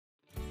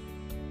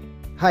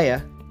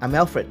Hiya, I'm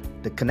Alfred,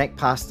 the Connect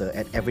Pastor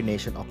at Every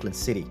Nation Auckland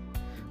City.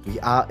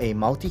 We are a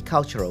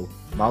multicultural,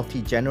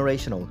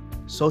 multi-generational,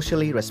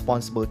 socially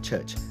responsible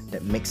church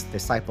that makes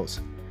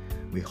disciples.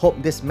 We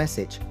hope this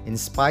message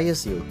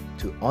inspires you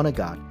to honor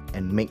God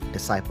and make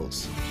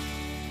disciples.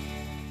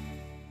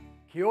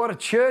 Kia ora,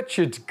 church.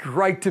 It's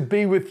great to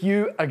be with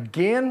you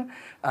again.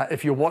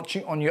 If you're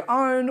watching on your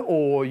own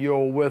or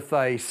you're with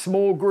a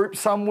small group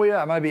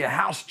somewhere, maybe a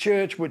house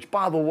church, which,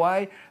 by the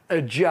way,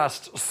 are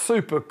just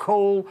super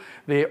cool.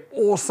 They're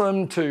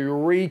awesome to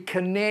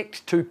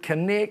reconnect, to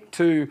connect,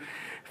 to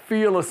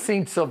feel a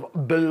sense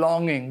of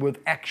belonging with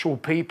actual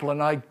people.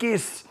 And I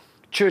guess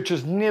church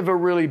has never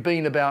really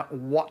been about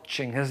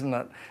watching, hasn't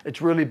it?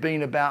 It's really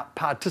been about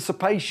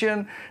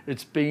participation.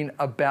 It's been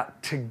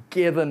about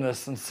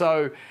togetherness. And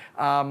so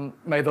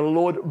may the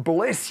Lord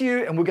bless you,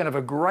 and we're going to have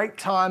a great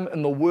time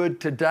in the Word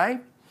today.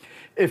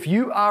 If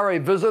you are a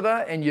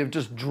visitor and you've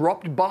just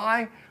dropped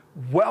by,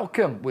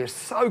 welcome. We're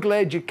so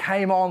glad you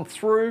came on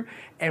through,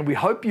 and we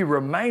hope you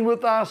remain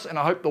with us, and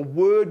I hope the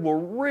Word will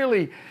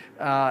really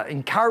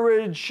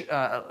encourage,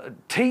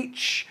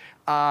 teach,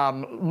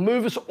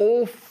 move us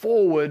all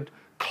forward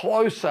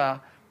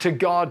closer to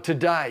God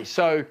today.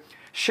 So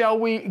shall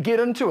we get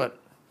into it?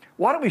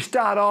 Why don't we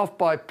start off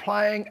by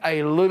playing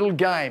a little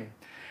game?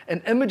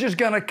 An image is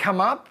going to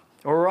come up,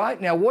 all right?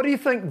 Now, what do you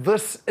think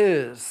this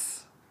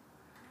is?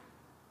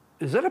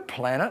 Is it a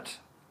planet?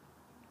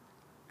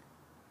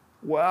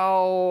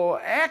 Well,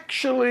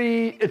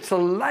 actually, it's a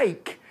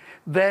lake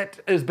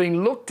that is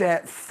being looked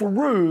at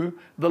through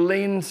the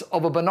lens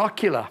of a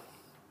binocular.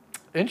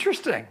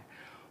 Interesting.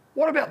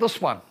 What about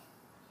this one?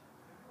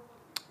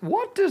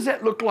 What does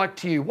that look like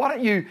to you? Why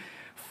don't you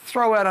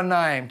throw out a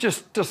name?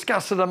 Just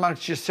discuss it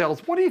amongst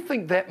yourselves. What do you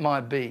think that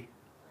might be?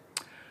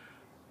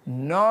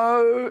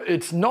 No,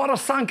 it's not a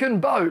sunken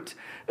boat.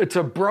 It's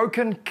a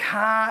broken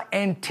car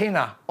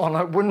antenna on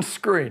a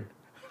windscreen.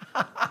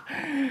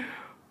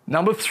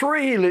 Number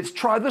 3, let's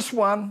try this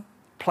one.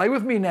 Play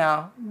with me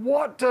now.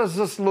 What does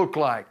this look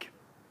like?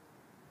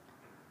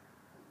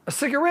 A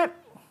cigarette?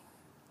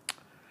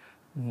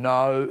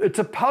 No, it's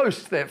a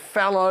post that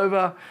fell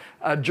over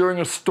during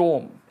a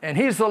storm. And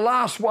here's the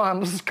last one.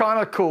 This is kind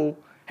of cool.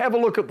 Have a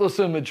look at this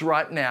image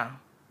right now.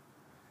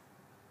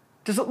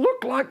 Does it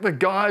look like the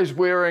guy's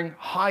wearing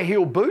high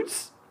heel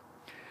boots?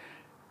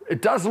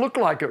 It does look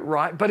like it,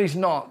 right? But he's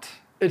not.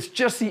 It's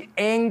just the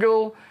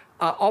angle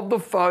of the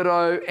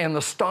photo and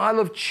the style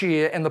of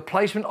chair and the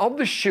placement of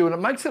the shoe, and it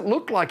makes it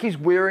look like he's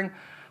wearing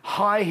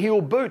high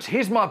heel boots.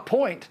 Here's my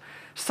point.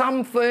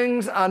 Some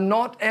things are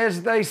not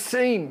as they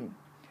seem.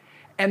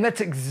 And that's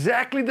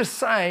exactly the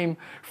same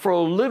for a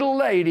little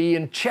lady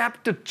in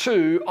chapter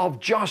 2 of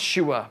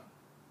Joshua.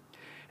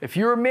 If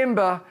you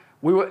remember,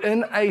 we were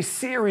in a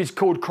series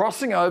called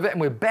Crossing Over, and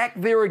we're back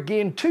there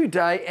again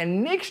today,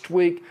 and next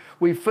week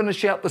we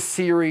finish out the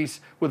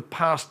series with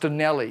Pastor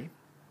Nellie.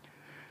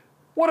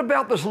 What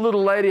about this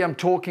little lady I'm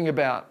talking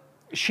about?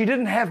 She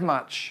didn't have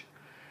much,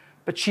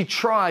 but she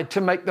tried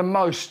to make the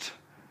most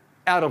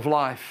out of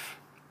life.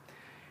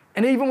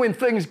 And even when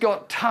things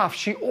got tough,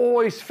 she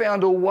always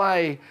found a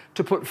way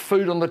to put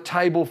food on the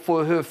table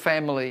for her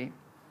family,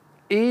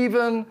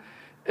 even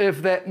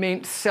if that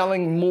meant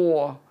selling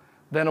more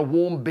than a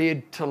warm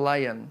bed to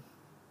lay in.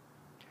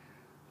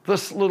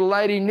 This little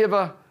lady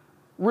never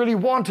really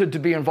wanted to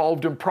be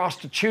involved in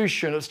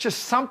prostitution. It's just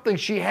something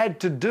she had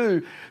to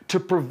do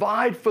to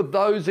provide for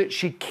those that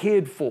she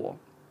cared for.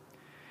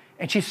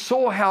 And she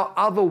saw how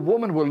other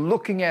women were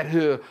looking at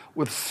her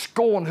with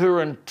scorn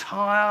her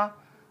entire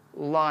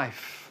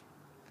life.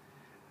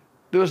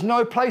 There was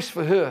no place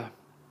for her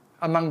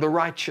among the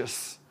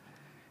righteous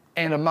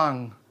and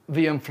among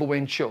the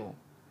influential.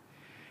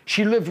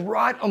 She lived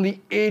right on the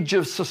edge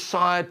of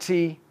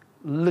society,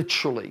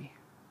 literally.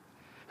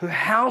 Her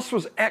house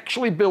was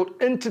actually built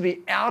into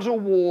the outer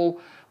wall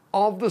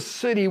of the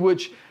city,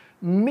 which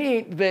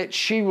meant that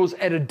she was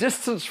at a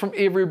distance from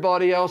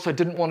everybody else. I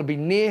didn't want to be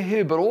near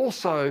her, but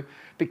also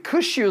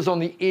because she was on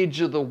the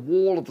edge of the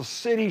wall of the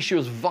city, she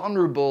was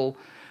vulnerable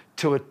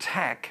to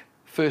attack,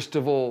 first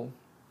of all.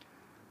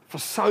 For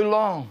so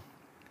long,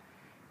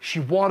 she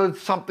wanted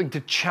something to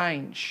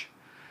change.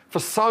 For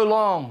so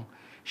long,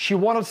 she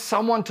wanted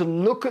someone to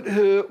look at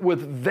her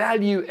with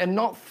value and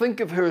not think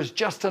of her as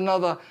just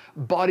another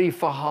body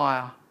for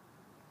hire.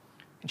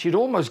 And she'd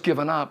almost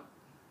given up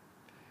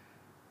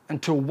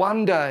until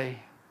one day,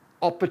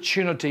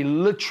 opportunity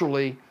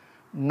literally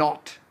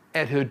knocked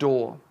at her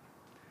door.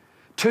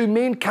 2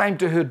 men came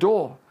to her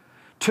door.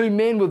 2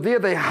 men were there.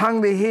 They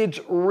hung their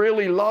heads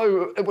really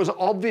low. It was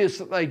obvious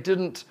that they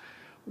didn't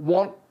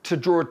want to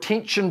draw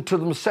attention to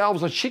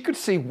themselves, and she could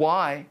see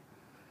why.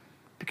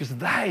 Because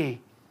they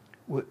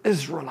were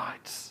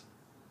Israelites.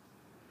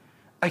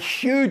 A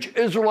huge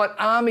Israelite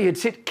army had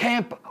set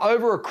camp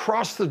over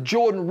across the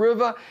Jordan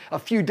River a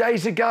few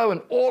days ago,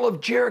 and all of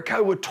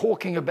Jericho were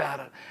talking about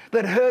it.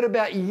 They'd heard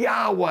about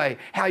Yahweh,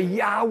 how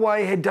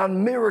Yahweh had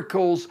done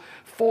miracles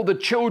for the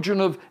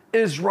children of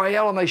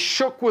Israel, and they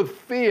shook with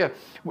fear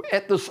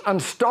at this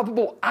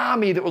unstoppable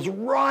army that was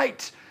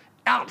right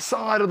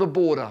outside of the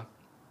border.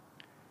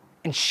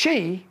 And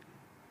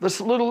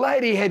this little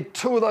lady, had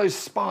 2 of those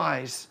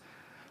spies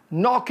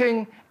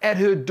knocking at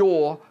her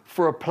door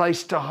for a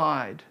place to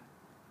hide.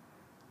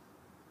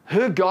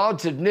 Her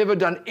gods had never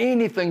done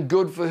anything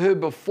good for her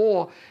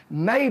before.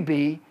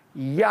 Maybe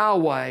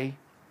Yahweh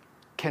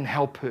can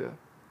help her.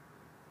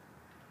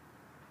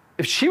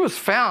 If she was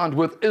found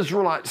with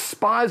Israelite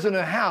spies in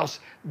her house,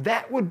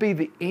 that would be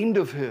the end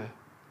of her.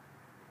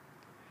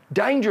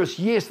 Dangerous,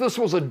 yes, this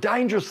was a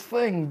dangerous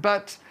thing,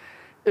 but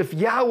if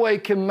Yahweh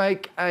can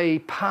make a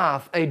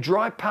path, a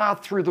dry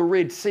path through the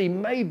Red Sea,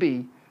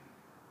 maybe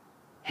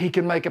He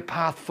can make a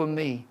path for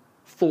me,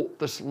 thought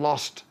this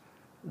lost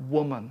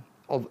woman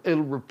of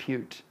ill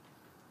repute.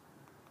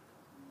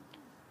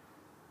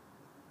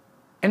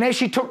 And as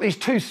she took these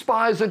 2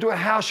 spies into her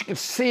house, she could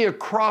see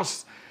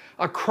across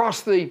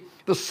the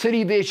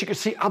city there, she could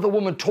see other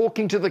women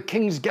talking to the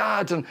king's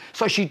guards. And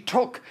so she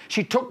took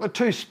the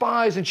 2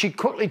 spies and she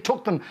quickly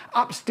took them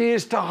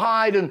upstairs to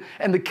hide.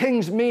 And the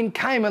king's men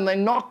came and they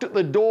knocked at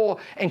the door,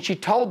 and she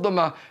told them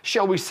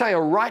shall we say, a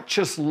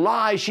righteous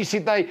lie. She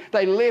said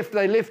they left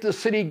the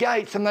city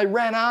gates and they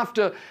ran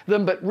after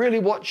them. But really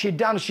what she'd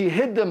done, she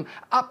hid them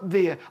up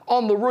there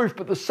on the roof.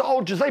 But the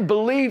soldiers, they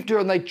believed her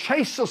and they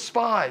chased the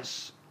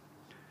spies.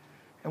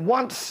 And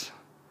once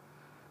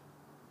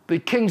the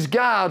king's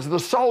guards, the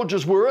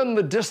soldiers, were in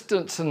the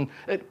distance and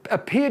it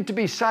appeared to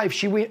be safe,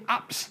 she went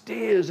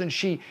upstairs and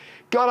she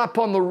got up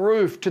on the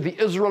roof to the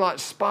Israelite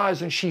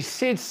spies and she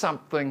said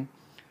something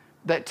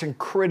that's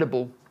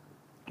incredible,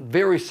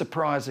 very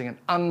surprising and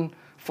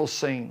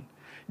unforeseen.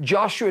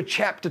 Joshua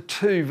chapter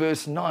 2,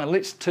 verse 9.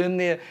 Let's turn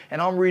there,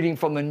 and I'm reading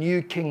from the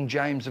New King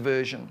James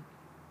Version.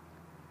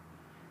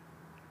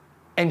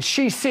 And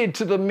she said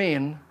to the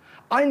men,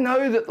 I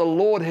know that the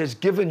Lord has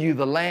given you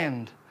the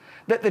land,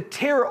 that the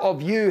terror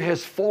of you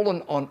has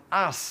fallen on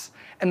us,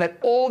 and that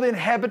all the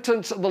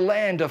inhabitants of the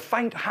land are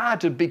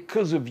faint-hearted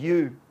because of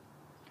you.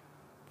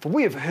 For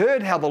we have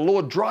heard how the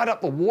Lord dried up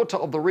the water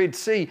of the Red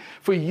Sea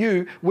for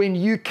you when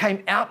you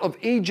came out of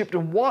Egypt,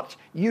 and what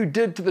you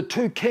did to the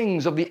 2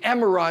 kings of the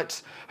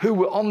Amorites who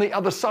were on the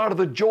other side of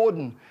the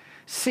Jordan,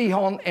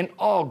 Sihon and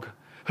Og,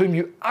 whom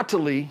you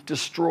utterly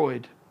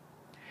destroyed.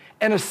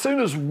 And as soon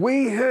as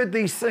we heard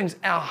these things,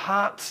 our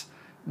hearts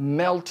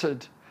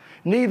melted.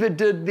 Neither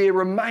did there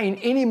remain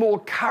any more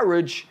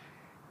courage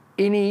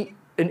in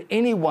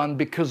anyone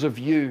because of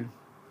you.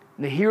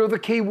 Now here are the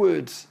key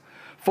words.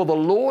 For the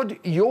Lord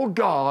your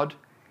God,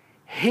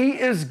 He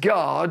is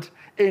God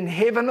in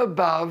heaven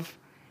above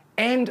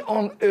and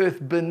on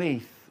earth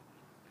beneath.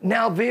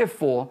 Now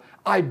therefore,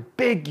 I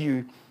beg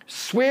you,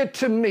 swear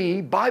to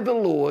me by the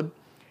Lord,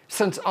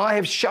 since I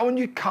have shown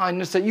you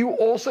kindness, that you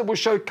also will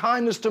show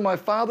kindness to my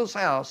father's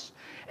house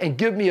and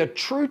give me a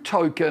true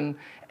token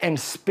and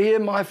spare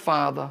my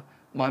father,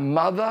 my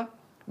mother,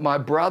 my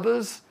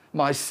brothers,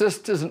 my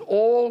sisters, and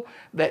all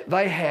that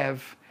they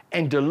have,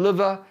 and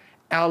deliver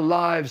our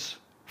lives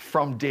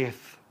from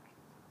death.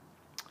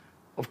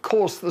 Of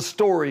course, the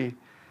story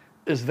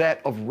is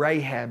that of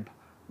Rahab,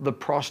 the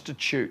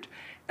prostitute.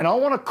 And I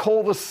want to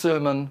call the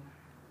sermon,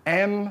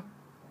 Am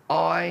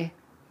I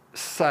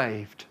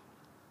Saved?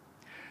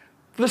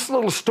 This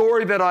little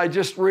story that I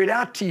just read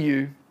out to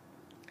you,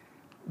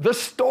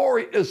 this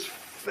story is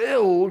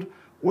filled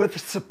with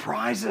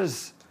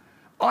surprises.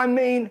 I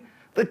mean,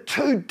 the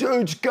 2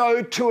 dudes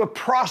go to a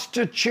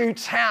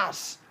prostitute's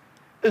house.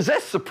 Is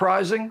that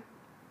surprising?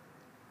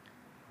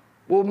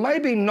 Well,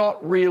 maybe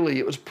not really.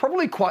 It was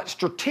probably quite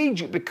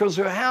strategic because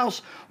her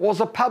house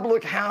was a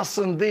public house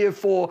and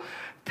therefore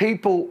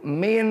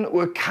men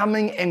were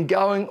coming and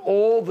going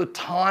all the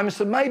time.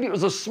 So maybe it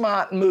was a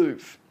smart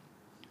move.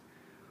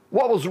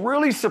 What was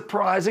really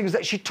surprising is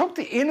that she took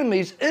the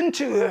enemies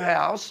into her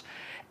house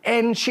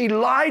and she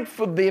lied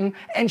for them,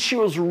 and she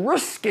was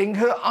risking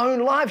her own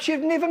life. She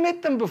had never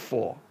met them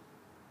before.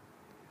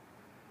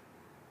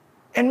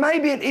 And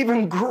maybe an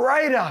even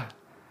greater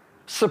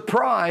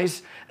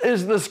surprise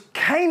is this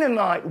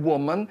Canaanite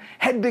woman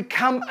had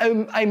become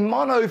a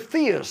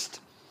monotheist.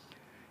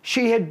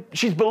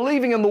 She's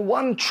believing in the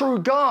one true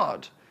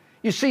God.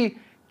 You see,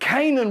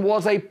 Canaan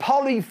was a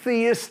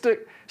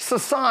polytheistic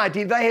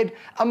society. They had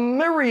a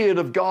myriad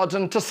of gods,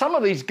 and to some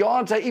of these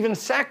gods they even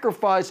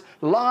sacrificed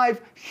live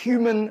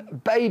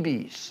human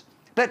babies.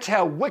 That's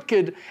how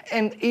wicked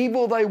and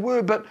evil they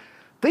were. But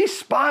these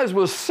spies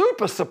were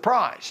super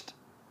surprised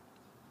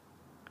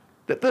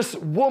that this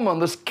woman,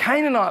 this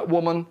Canaanite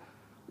woman,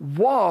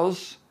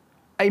 was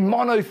a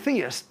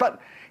monotheist. But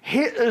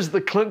here is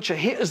the clincher.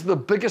 Here is the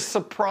biggest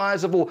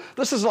surprise of all.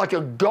 This is like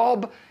a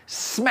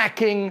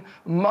gob-smacking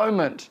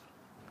moment.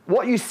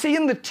 What you see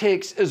in the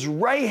text is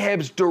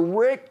Rahab's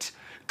direct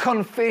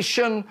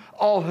confession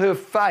of her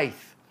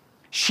faith.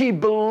 She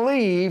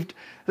believed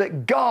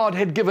that God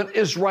had given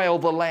Israel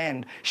the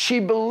land. She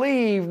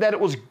believed that it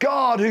was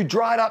God who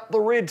dried up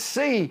the Red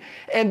Sea.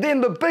 And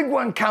then the big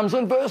one comes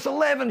in verse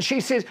 11.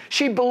 She says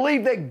she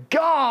believed that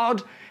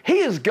God, He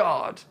is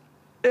God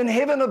in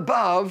heaven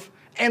above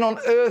and on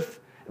earth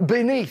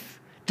beneath.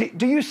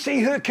 Do you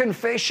see her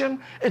confession?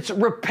 It's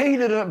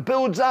repeated and it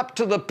builds up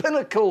to the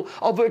pinnacle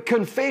of her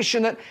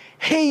confession that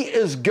He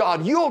is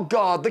God, your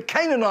God, the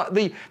Canaanite,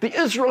 the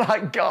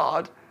Israelite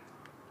God,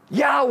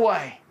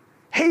 Yahweh.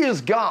 He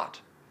is God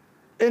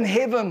in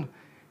heaven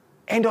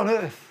and on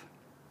earth.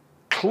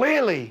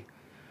 Clearly,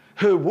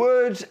 her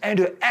words and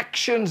her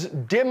actions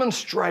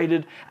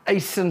demonstrated a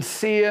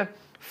sincere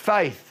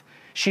faith.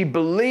 She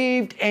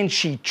believed and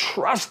she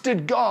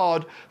trusted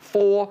God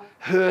for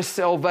her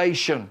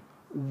salvation.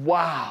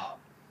 Wow.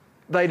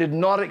 They did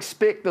not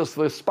expect this.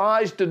 The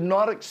spies did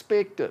not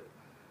expect it.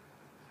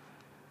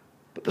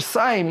 But the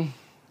same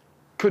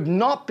could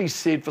not be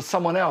said for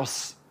someone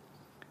else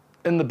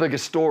in the bigger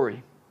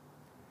story.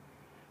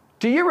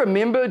 Do you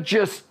remember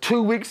just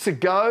 2 weeks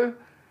ago,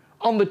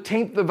 on the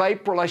 10th of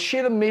April, I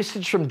shared a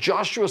message from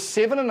Joshua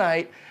 7 and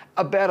 8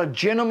 about a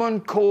gentleman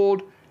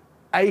called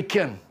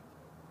Achan.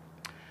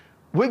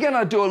 We're going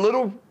to do a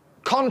little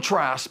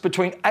contrast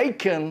between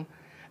Achan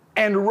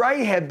and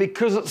Rahab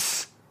because it's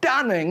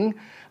stunning,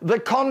 the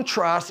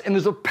contrast, and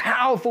there's a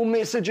powerful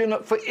message in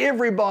it for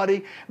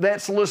everybody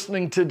that's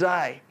listening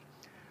today.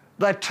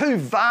 They're two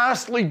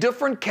vastly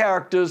different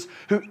characters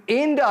who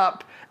end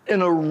up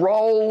in a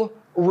role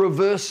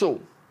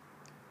reversal.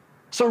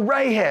 So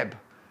Rahab,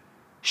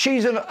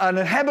 she's an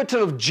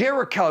inhabitant of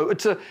Jericho.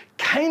 It's a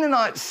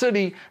Canaanite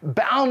city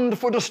bound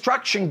for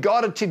destruction.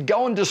 God had said,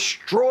 go and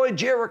destroy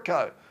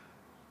Jericho.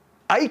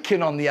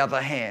 Achan, on the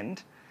other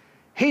hand,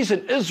 he's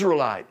an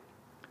Israelite.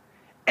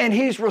 And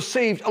he's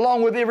received,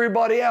 along with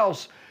everybody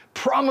else,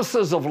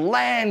 promises of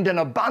land and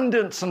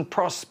abundance and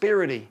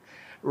prosperity.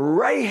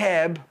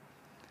 Rahab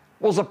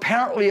was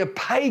apparently a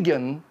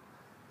pagan.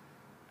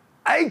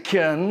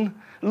 Achan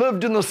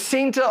lived in the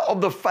center of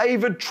the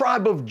favored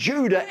tribe of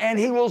Judah, and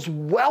he was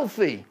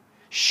wealthy.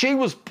 She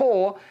was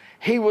poor,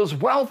 he was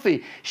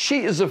wealthy.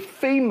 She is a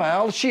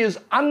female, she is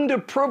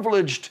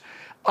underprivileged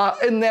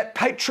in that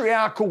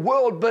patriarchal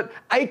world, but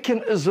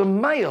Achan is a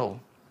male.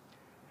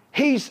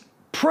 He's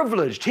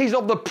privileged. He's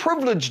of the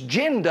privileged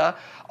gender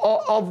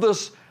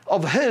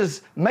of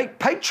his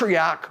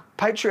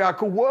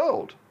patriarchal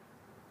world.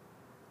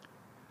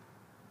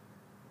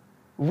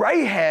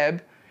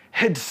 Rahab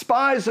had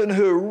spies in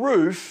her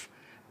roof.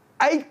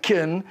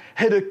 Achan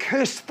had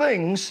accursed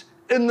things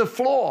in the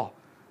floor.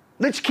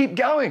 Let's keep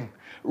going.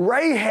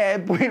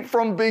 Rahab went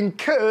from being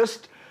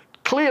cursed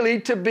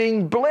clearly to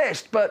being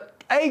blessed,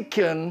 but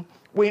Achan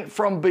went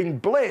from being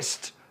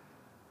blessed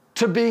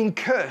to being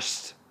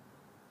cursed.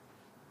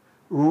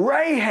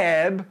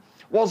 Rahab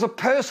was a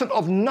person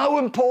of no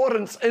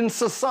importance in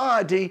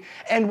society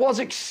and was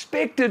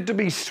expected to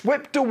be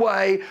swept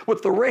away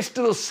with the rest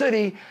of the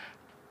city,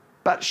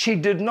 but she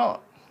did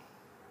not.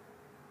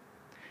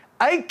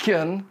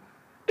 Achan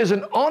is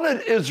an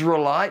honored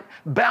Israelite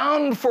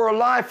bound for a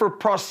life of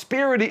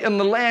prosperity in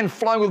the land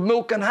flowing with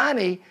milk and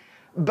honey,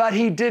 but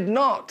he did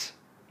not.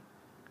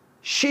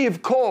 She,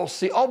 of course,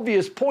 the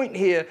obvious point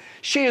here,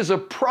 she is a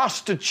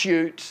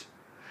prostitute,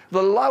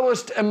 the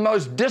lowest and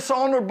most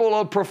dishonorable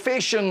of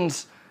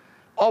professions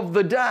of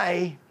the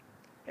day,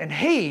 and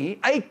he,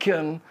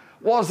 Achan,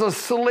 was a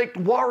select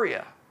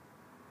warrior.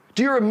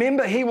 Do you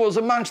remember he was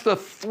amongst the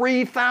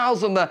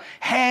 3,000, the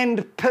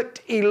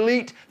hand-picked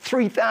elite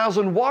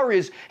 3,000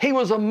 warriors? He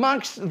was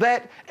amongst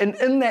that and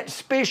in that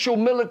special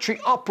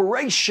military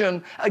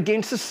operation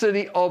against the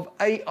city of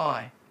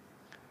Ai.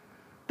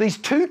 These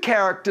two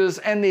characters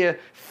and their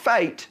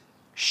fate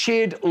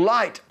shed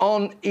light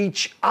on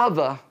each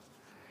other,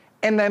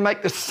 and they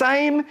make the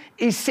same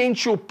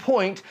essential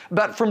point,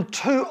 but from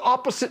two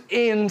opposite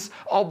ends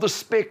of the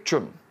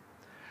spectrum.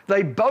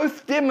 They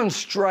both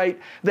demonstrate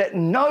that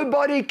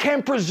nobody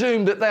can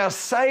presume that they are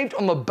saved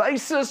on the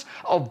basis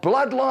of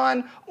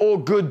bloodline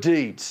or good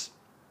deeds.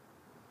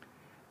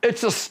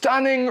 It's a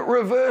stunning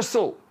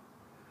reversal.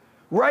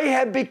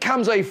 Rahab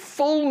becomes a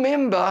full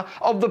member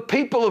of the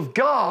people of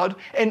God,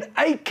 and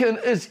Achan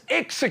is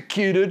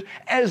executed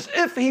as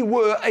if he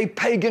were a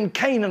pagan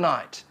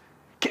Canaanite.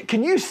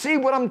 Can you see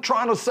what I'm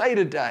trying to say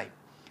today?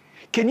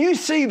 Can you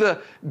see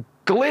the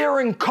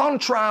glaring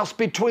contrast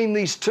between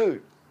these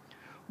two?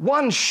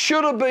 One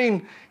should have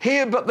been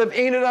here, but they've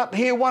ended up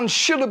here. One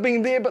should have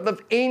been there, but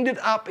they've ended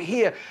up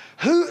here.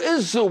 Who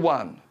is the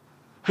one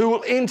who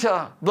will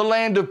enter the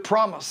land of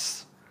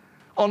promise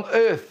on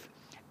earth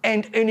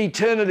and in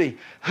eternity?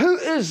 Who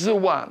is the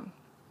one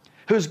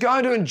who's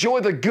going to enjoy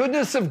the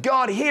goodness of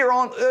God here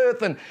on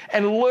earth and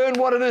learn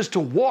what it is to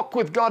walk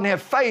with God and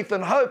have faith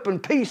and hope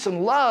and peace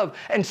and love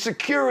and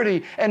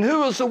security? And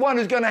who is the one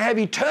who's going to have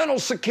eternal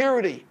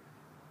security?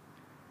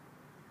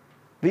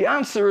 The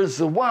answer is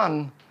the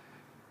one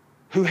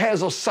who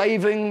has a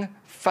saving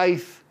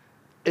faith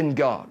in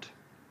God.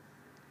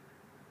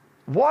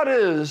 What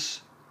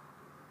is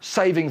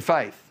saving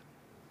faith?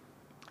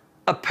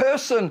 A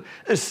person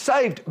is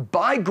saved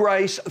by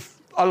grace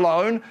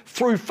alone,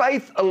 through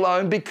faith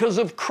alone, because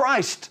of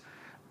Christ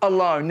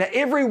alone. Now,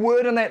 every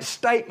word in that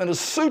statement is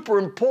super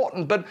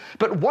important, but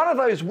one of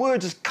those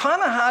words is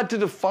kind of hard to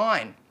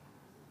define.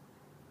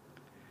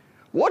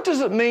 What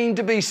does it mean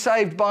to be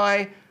saved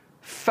by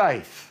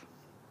faith?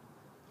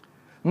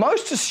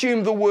 Most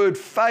assume the word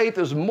faith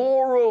is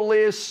more or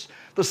less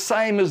the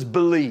same as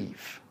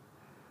believe.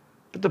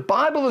 But the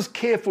Bible is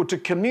careful to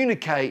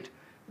communicate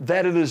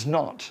that it is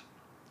not.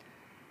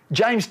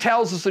 James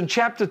tells us in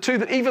chapter 2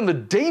 that even the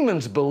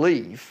demons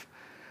believe.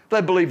 They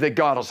believe that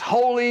God is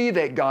holy,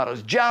 that God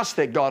is just,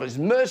 that God is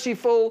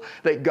merciful,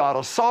 that God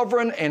is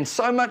sovereign, and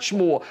so much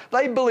more.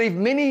 They believe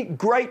many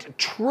great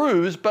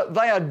truths, but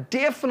they are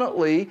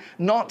definitely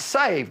not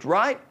saved,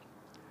 right?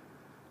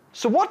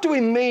 So what do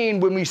we mean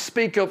when we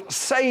speak of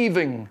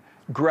saving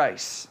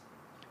grace?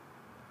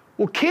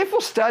 Well,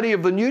 careful study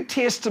of the New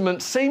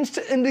Testament seems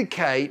to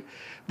indicate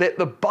that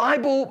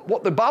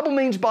what the Bible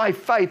means by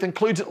faith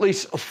includes at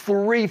least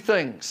three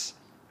things: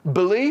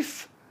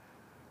 belief,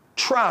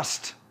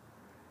 trust,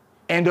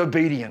 and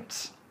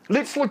obedience.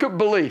 Let's look at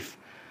belief.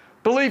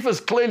 Belief is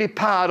clearly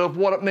part of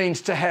what it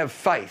means to have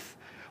faith.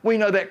 We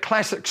know that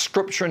classic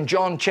scripture in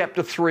John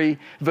chapter 3,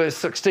 verse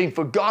 16,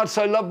 "For God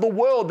so loved the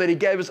world that he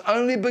gave his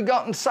only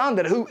begotten Son,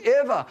 that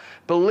whoever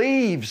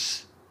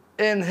believes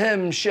in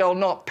him shall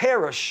not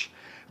perish,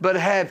 but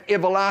have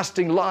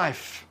everlasting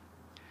life."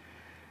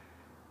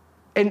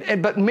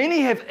 But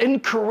many have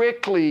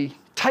incorrectly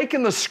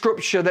taken the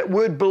scripture, that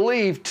word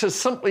believe, to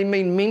simply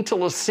mean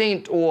mental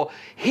assent or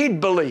head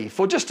belief,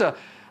 or just a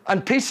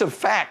piece of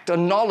fact, a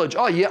knowledge.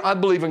 Oh yeah, I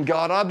believe in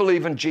God, I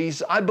believe in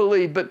Jesus, I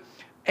believe. But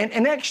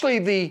and actually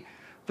the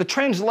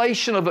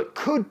translation of it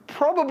could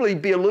probably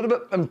be a little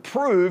bit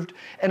improved,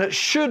 and it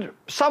should,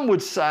 some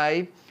would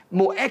say,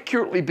 more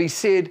accurately be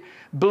said,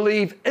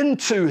 believe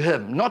into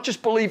him, not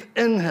just believe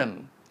in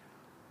him.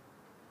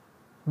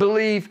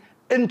 Believe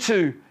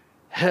into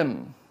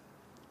him.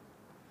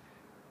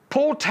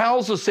 Paul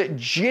tells us that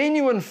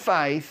genuine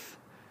faith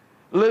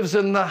lives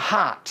in the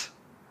heart,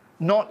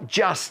 not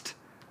just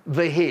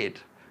the head.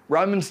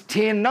 Romans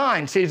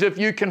 10:9 says, "If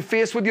you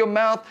confess with your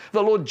mouth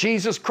the Lord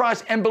Jesus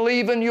Christ and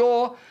believe in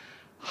your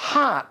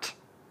heart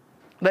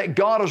that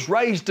God has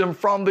raised him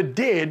from the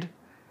dead,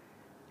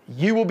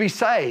 you will be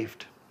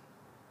saved."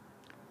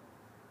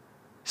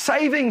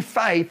 Saving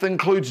faith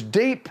includes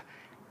deep,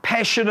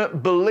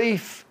 passionate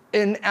belief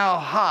in our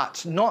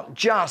hearts, not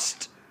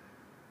just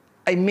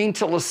a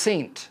mental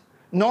assent,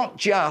 not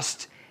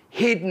just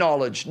head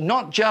knowledge,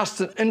 not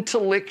just an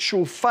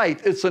intellectual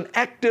faith. It's an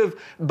active,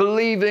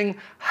 believing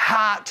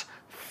heart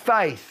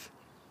faith.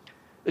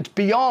 It's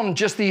beyond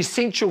just the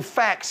essential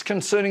facts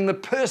concerning the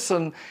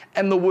person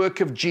and the work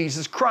of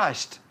Jesus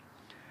Christ.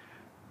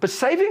 But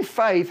saving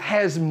faith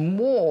has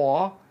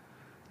more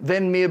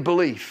than mere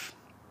belief.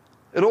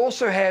 It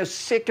also has,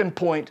 second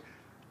point,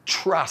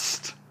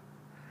 trust.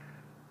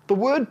 The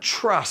word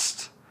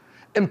trust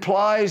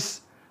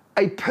implies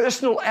a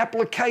personal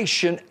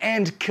application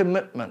and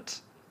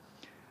commitment.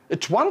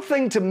 It's one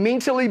thing to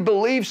mentally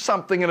believe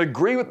something and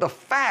agree with the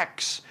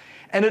facts,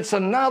 and it's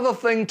another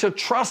thing to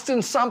trust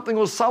in something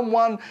or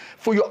someone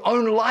for your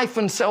own life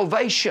and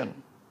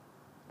salvation.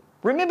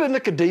 Remember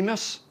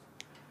Nicodemus?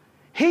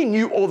 He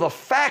knew all the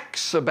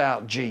facts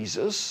about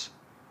Jesus,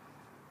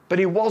 but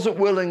he wasn't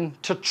willing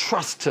to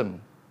trust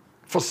him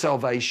for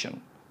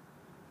salvation.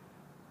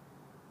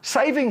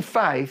 Saving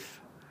faith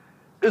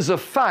is a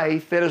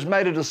faith that has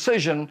made a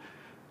decision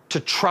to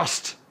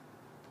trust,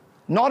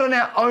 not in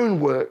our own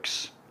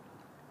works,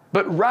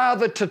 but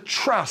rather to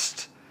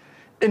trust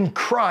in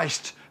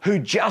Christ, who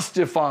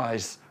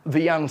justifies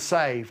the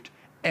unsaved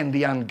and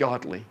the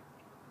ungodly.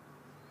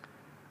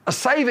 A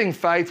saving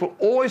faith will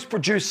always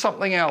produce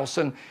something else,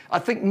 and I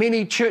think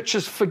many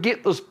churches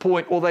forget this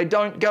point, or they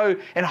don't go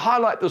and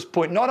highlight this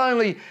point. Not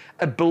only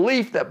a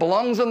belief that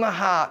belongs in the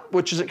heart,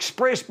 which is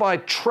expressed by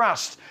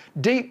trust,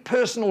 deep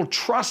personal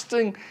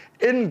trusting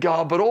in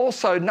God, but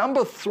also,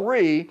 number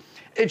three,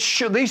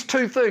 these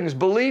two things,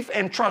 belief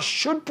and trust,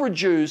 should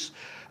produce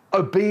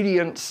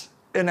obedience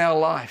in our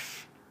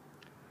life.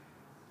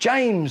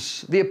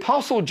 James, the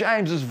Apostle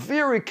James, is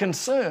very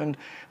concerned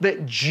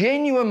that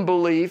genuine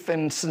belief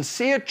and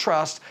sincere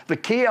trust, the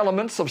key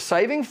elements of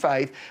saving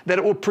faith, that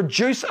it will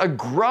produce a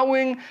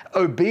growing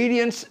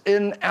obedience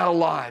in our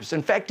lives.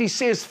 In fact, he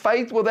says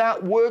faith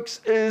without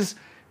works is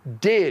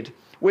dead.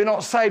 We're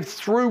not saved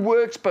through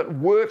works, but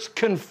works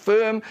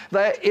confirm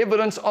they are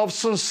evidence of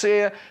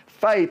sincere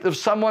faith. If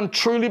someone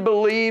truly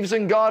believes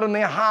in God in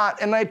their heart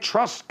and they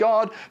trust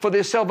God for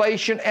their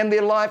salvation and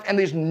their life, and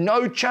there's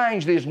no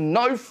change, there's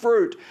no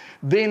fruit,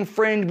 then,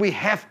 friend, we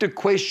have to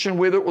question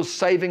whether it was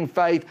saving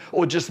faith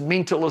or just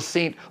mental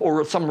assent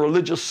or some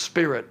religious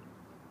spirit.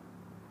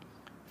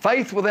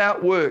 Faith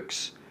without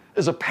works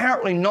is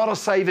apparently not a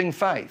saving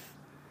faith.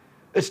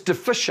 It's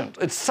deficient,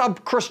 it's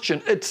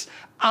sub-Christian, it's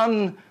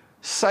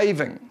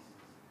unsaving.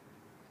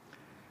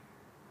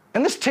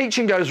 And this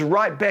teaching goes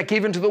right back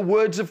even to the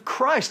words of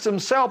Christ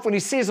himself when he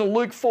says in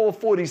Luke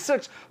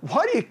 4:46,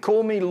 "Why do you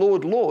call me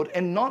Lord, Lord,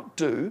 and not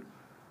do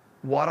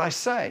what I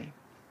say?"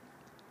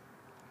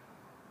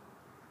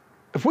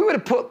 If we were to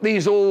put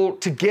these all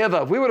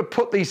together, if we were to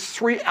put these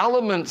three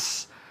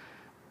elements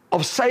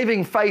of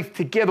saving faith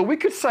together, we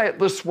could say it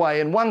this way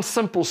in one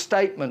simple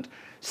statement: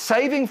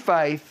 saving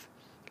faith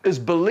is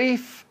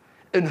belief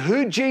in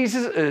who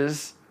Jesus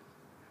is,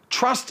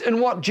 Trust in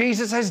what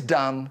Jesus has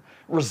done,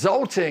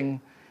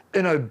 resulting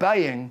in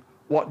obeying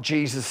what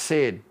Jesus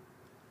said.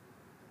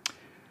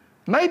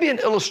 Maybe an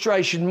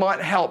illustration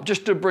might help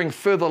just to bring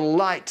further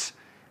light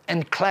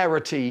and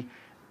clarity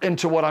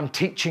into what I'm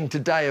teaching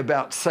today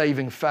about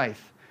saving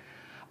faith.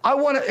 I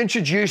want to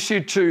introduce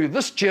you to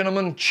this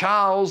gentleman,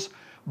 Charles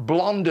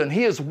Blondin.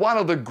 He is one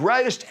of the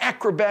greatest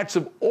acrobats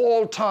of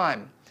all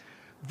time.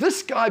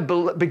 This guy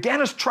began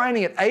his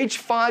training at age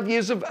 5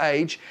 years of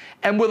age,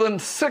 and within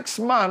 6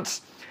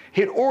 months,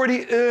 he'd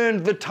already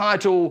earned the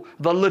title,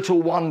 the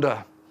Little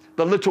Wonder.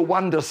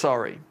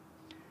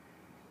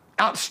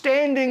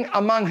 Outstanding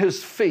among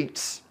his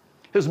feats,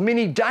 his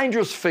many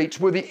dangerous feats,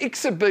 were the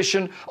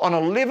exhibition on a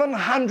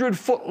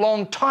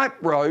 1,100-foot-long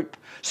tightrope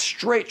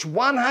stretched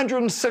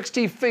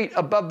 160 feet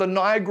above the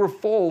Niagara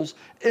Falls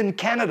in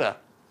Canada.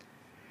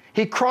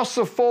 He crossed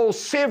the falls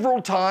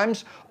several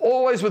times,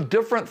 always with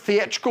different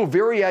theatrical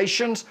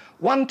variations.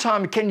 One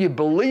time, can you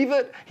believe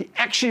it? He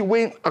actually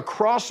went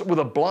across with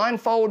a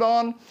blindfold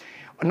on.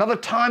 Another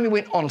time he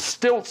went on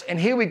stilts, and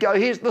here we go.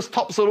 This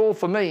tops it all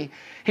for me.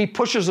 He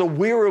pushes a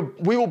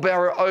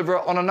wheelbarrow over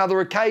on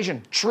another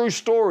occasion. True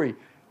story.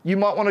 You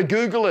might want to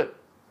Google it.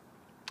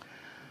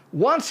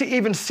 Once he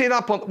even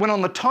went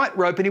on the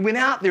tightrope, and he went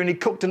out there and he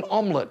cooked an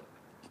omelette.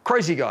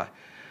 Crazy guy.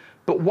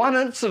 But one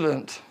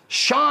incident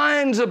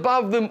shines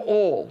above them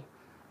all.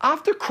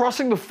 After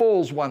crossing the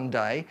falls one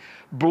day,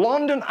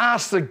 Blondin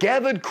asked the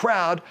gathered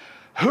crowd,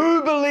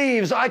 "Who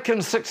believes I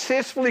can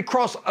successfully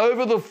cross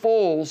over the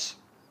falls?"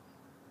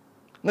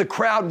 And the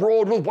crowd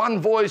roared with one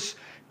voice,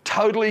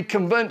 totally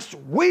convinced,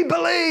 "We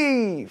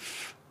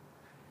believe."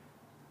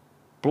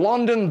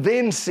 Blondin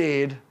then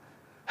said,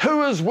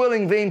 "Who is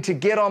willing then to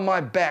get on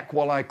my back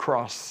while I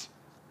cross?"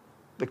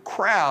 The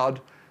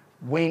crowd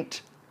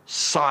went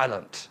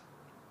silent.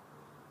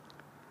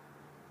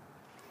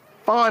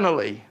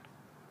 Finally,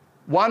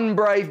 one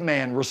brave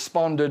man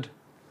responded,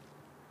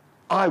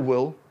 "I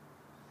will."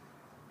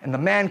 And the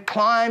man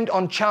climbed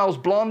on Charles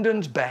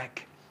Blondin's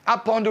back,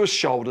 up onto his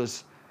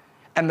shoulders,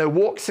 and they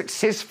walked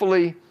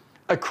successfully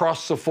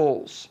across the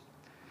falls.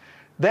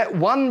 That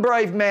one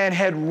brave man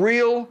had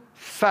real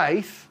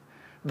faith.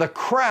 The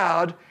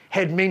crowd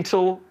had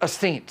mental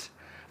assent.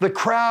 The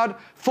crowd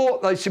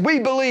thought, they said, "We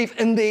believe,"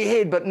 in their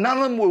head, but none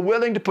of them were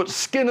willing to put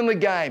skin in the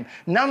game.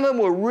 None of them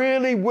were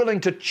really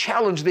willing to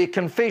challenge their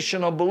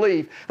confession of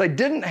belief. They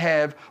didn't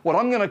have what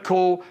I'm going to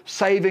call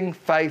saving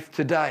faith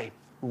today.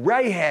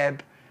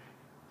 Rahab,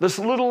 this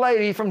little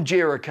lady from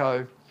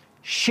Jericho,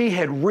 she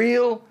had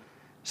real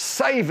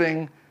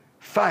saving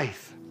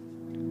faith.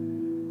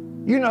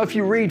 You know, if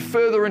you read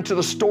further into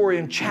the story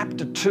in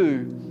chapter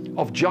 2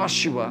 of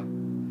Joshua,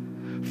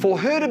 for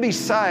her to be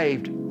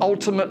saved,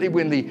 ultimately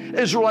when the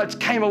Israelites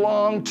came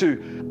along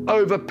to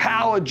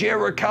overpower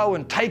Jericho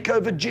and take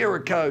over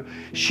Jericho,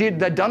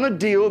 they'd done a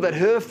deal that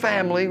her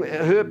family,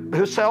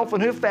 herself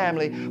and her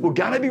family were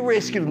going to be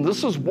rescued. And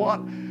this is what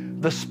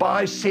the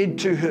spies said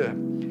to her: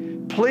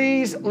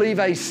 "Please leave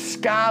a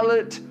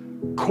scarlet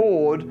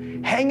cord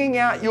hanging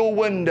out your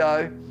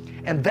window,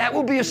 and that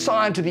will be a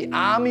sign to the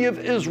army of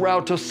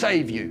Israel to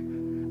save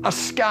you." A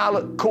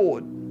scarlet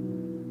cord.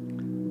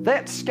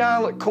 That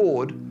scarlet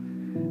cord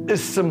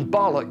is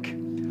symbolic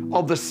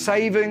of the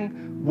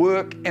saving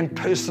work and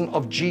person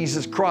of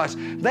Jesus Christ.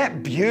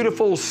 That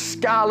beautiful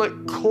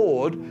scarlet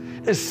cord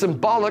is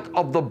symbolic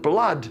of the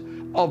blood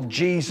of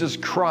Jesus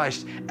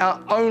Christ, our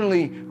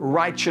only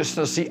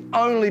righteousness, the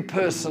only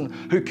person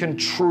who can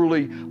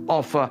truly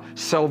offer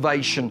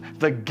salvation,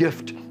 the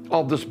gift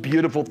of this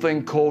beautiful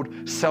thing called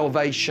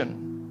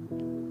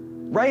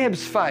salvation.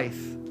 Rahab's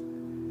faith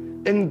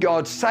in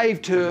God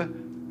saved her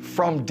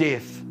from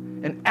death,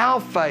 and our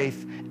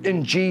faith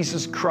in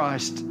Jesus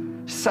Christ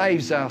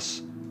saves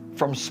us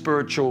from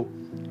spiritual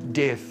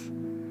death.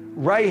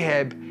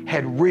 Rahab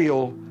had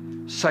real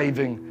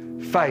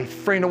saving faith.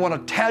 Friend, I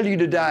want to tell you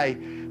today,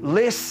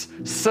 less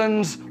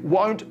sins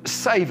won't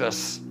save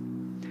us.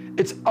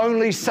 It's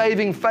only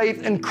saving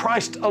faith in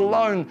Christ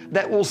alone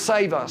that will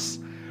save us.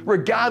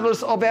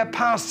 Regardless of our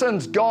past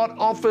sins, God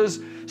offers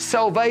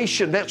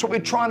salvation. That's what we're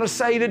trying to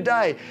say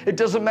today. It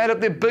doesn't matter if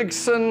they're big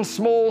sins,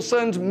 small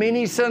sins,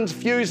 many sins,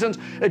 few sins.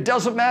 It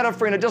doesn't matter,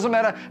 friend. It doesn't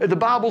matter. The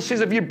Bible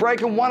says if you've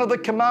broken one of the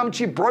commandments,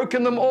 you've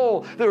broken them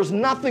all. There is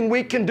nothing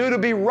we can do to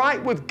be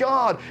right with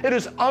God. It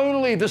is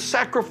only the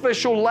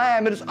sacrificial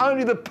Lamb. It is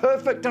only the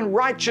perfect and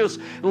righteous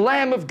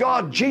Lamb of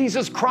God,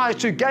 Jesus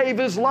Christ, who gave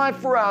His life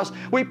for us.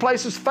 We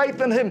place His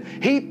faith in Him.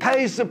 He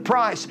pays the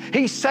price.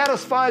 He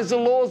satisfies the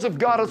laws of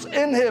God. It's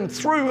in Him,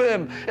 through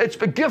Him. It's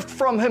a gift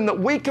from Him that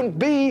we can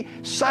be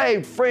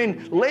saved.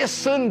 Friend, less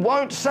sin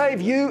won't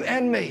save you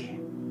and me.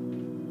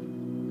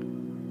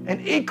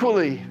 And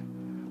equally,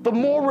 the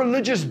more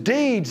religious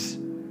deeds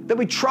that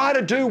we try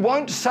to do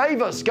won't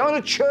save us. Going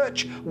to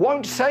church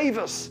won't save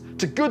us.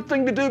 It's a good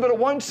thing to do, but it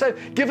won't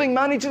save. Giving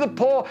money to the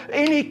poor,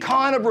 any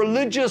kind of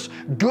religious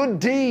good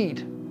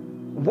deed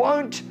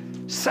won't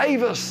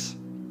save us.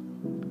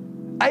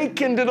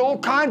 Achan did all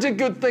kinds of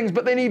good things,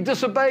 but then he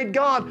disobeyed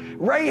God.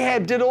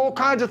 Rahab did all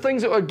kinds of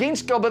things that were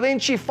against God, but then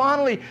she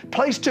finally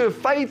placed her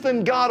faith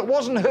in God. It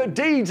wasn't her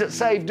deeds that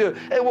saved her.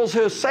 It was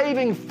her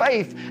saving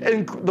faith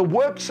in the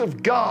works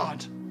of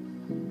God.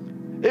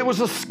 It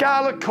was a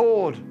scarlet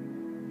cord.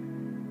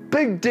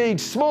 Big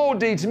deeds, small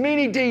deeds,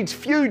 many deeds,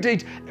 few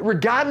deeds.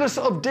 Regardless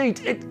of deeds,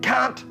 it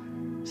can't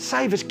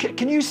save us.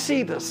 Can you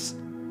see this?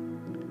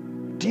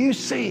 Do you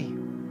see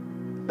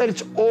that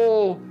it's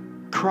all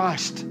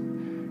Christ?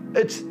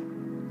 It's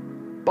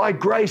by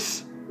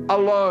grace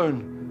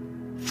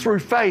alone, through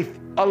faith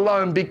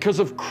alone, because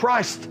of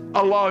Christ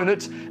alone.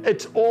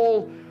 It's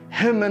all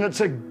Him, and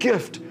it's a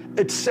gift.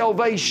 It's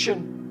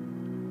salvation.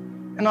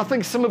 And I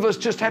think some of us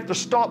just have to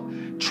stop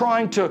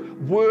trying to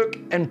work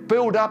and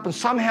build up and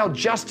somehow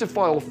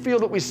justify or feel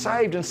that we're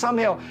saved and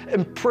somehow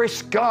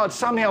impress God,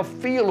 somehow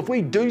feel if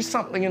we do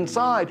something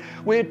inside,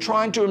 we're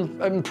trying to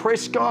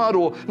impress God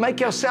or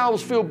make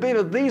ourselves feel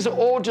better. These are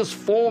all just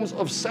forms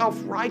of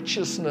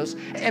self-righteousness,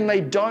 and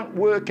they don't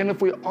work. And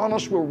if we're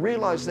honest, we'll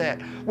realize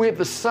that. We have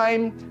the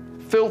same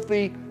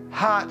filthy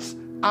hearts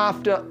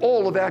after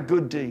all of our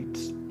good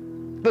deeds.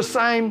 The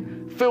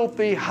same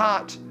filthy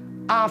heart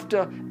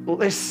after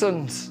less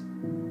sins.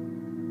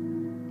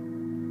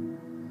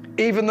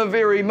 Even the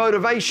very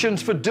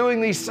motivations for doing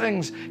these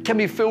things can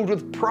be filled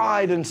with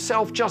pride and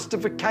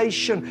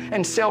self-justification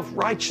and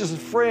self-righteousness.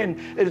 Friend,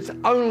 it is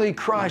only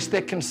Christ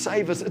that can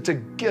save us. It's a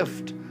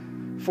gift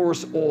for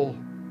us all.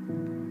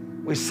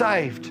 We're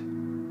saved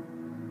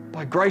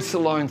by grace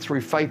alone,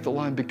 through faith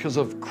alone, because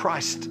of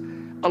Christ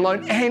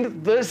alone.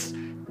 And this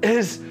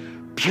is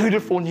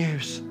beautiful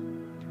news.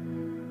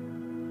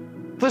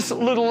 This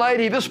little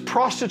lady, this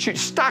prostitute,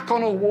 stuck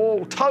on a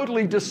wall,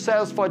 totally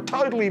dissatisfied,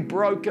 totally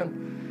broken,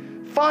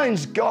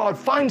 finds God,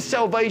 finds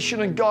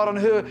salvation in God, and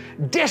her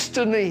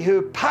destiny,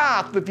 her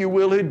path, if you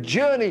will, her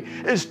journey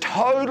is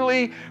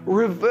totally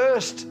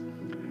reversed.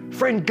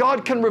 Friend,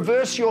 God can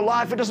reverse your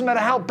life. It doesn't matter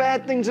how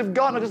bad things have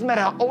gone. It doesn't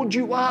matter how old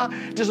you are.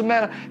 It doesn't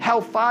matter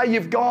how far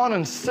you've gone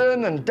in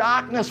sin and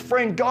darkness.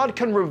 Friend, God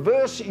can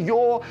reverse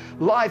your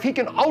life. He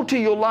can alter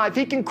your life.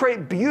 He can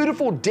create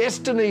beautiful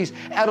destinies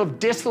out of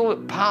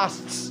desolate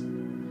pasts.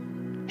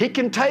 He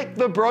can take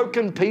the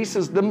broken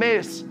pieces, the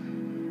mess,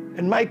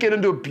 and make it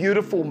into a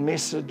beautiful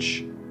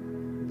message.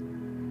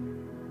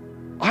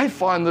 I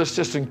find this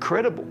just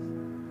incredible.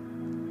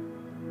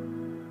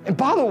 And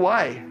by the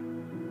way,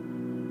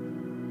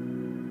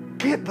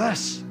 get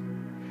this.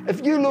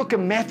 If you look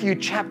in Matthew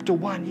chapter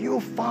 1, you'll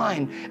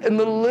find in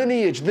the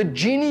lineage, the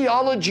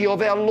genealogy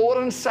of our Lord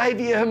and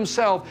Savior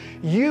Himself,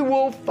 you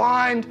will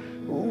find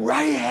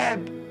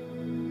Rahab.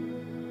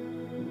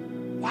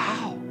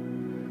 Wow.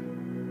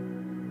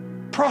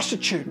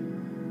 Prostitute.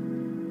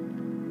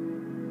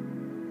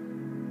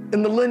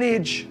 In the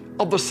lineage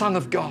of the Son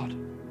of God.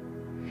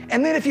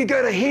 And then if you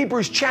go to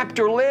Hebrews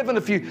chapter 11,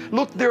 if you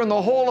look there in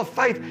the Hall of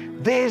Faith,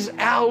 there's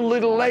our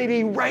little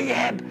lady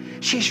Rahab.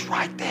 She's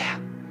right there.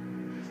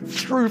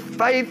 Through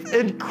faith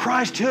in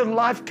Christ, her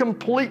life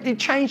completely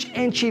changed,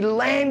 and she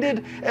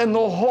landed in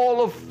the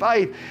Hall of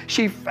Faith.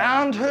 She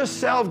found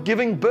herself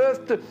giving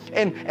birth to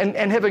and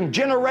having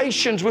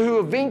generations who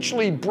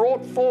eventually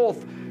brought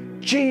forth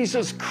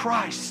Jesus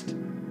Christ.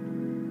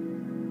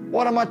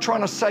 What am I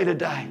trying to say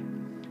today?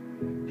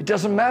 It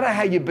doesn't matter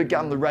how you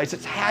begun the race,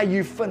 it's how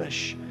you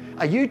finish.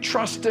 Are you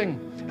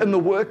trusting in the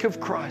work of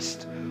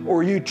Christ,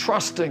 or are you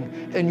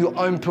trusting in your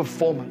own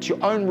performance,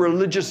 your own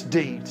religious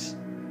deeds?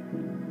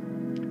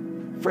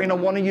 Friend, I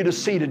want you to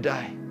see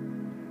today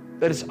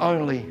that it's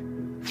only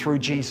through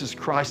Jesus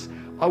Christ.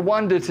 I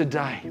wonder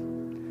today,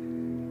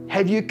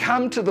 have you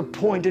come to the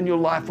point in your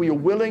life where you're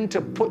willing to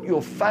put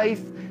your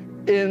faith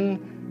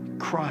in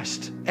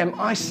Christ? Am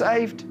I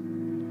saved?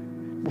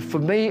 Well, for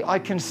me, I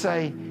can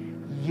say,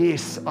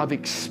 yes, I've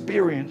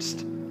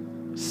experienced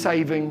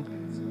saving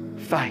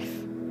faith.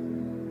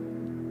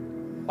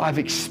 I've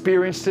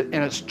experienced it,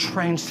 and it's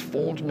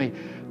transformed me.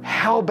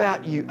 How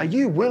about you? Are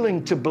you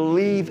willing to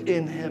believe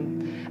in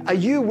Him? Are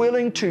you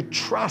willing to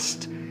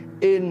trust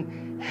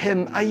in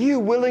Him? Are you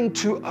willing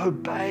to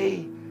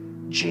obey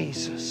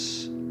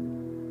Jesus?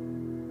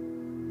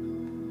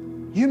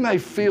 You may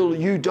feel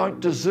you don't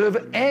deserve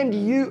it, and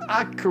you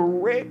are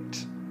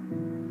correct,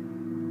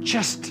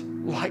 just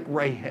like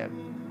Rahab.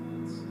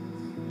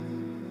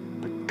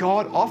 But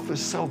God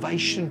offers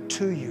salvation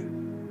to you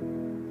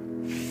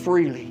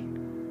freely.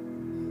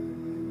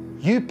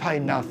 You pay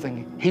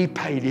nothing, He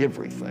paid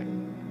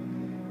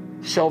everything.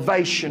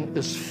 Salvation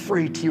is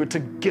free to you, it's a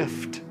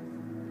gift.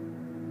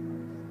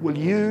 Will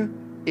you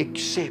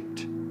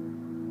accept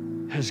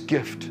His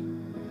gift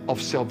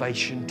of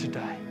salvation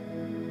today?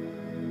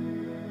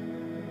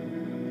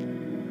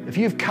 If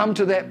you've come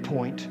to that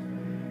point,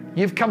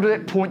 you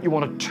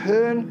want to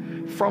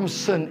turn from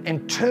sin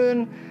and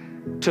turn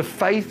to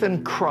faith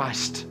in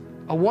Christ.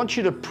 I want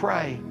you to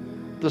pray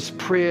this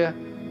prayer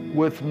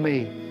with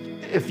me.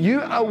 if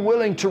you are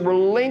willing to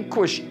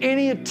relinquish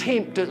any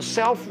attempt at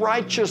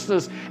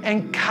self-righteousness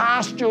and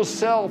cast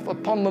yourself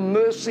upon the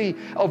mercy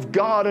of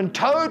God and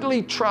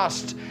totally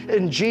trust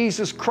in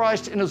Jesus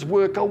Christ and His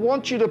work, I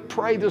want you to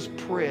pray this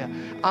prayer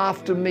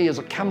after me as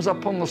it comes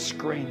up on the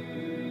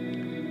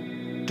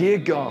screen. Dear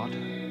God,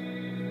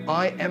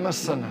 I am a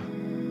sinner.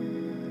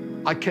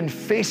 I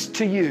confess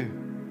to you.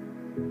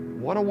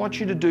 What I want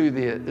you to do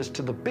there is,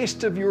 to the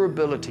best of your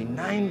ability,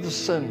 name the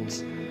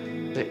sins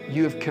that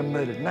you have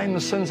committed. Name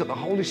the sins that the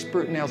Holy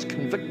Spirit now is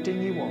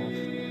convicting you of.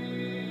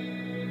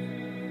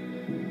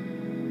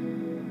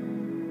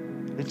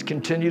 Let's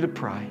continue to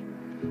pray.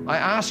 I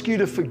ask you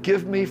to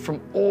forgive me from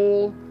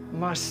all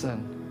my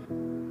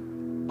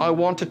sin. I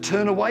want to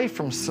turn away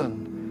from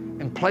sin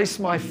and place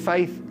my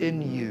faith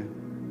in you.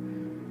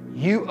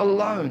 You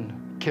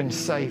alone can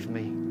save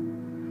me.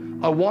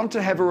 I want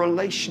to have a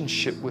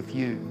relationship with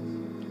you.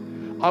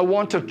 I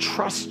want to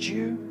trust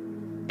you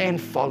and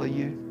follow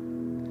you.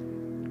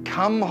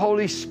 Come,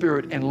 Holy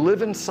Spirit, and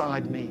live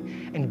inside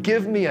me and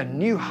give me a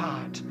new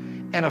heart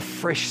and a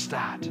fresh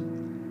start.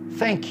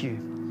 Thank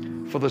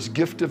you for this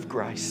gift of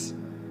grace.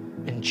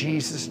 In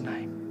Jesus'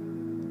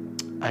 name,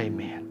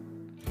 amen.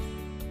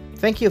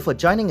 Thank you for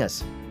joining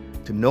us.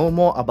 To know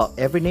more about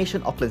Every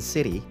Nation Auckland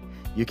City,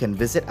 you can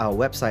visit our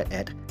website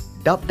at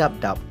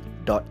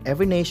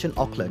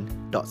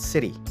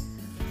www.everynationauckland.city.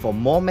 For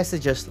more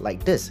messages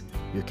like this,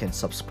 you can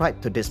subscribe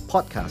to this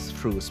podcast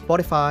through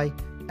Spotify,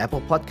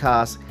 Apple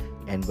Podcasts,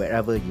 and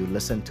wherever you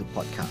listen to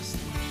podcasts.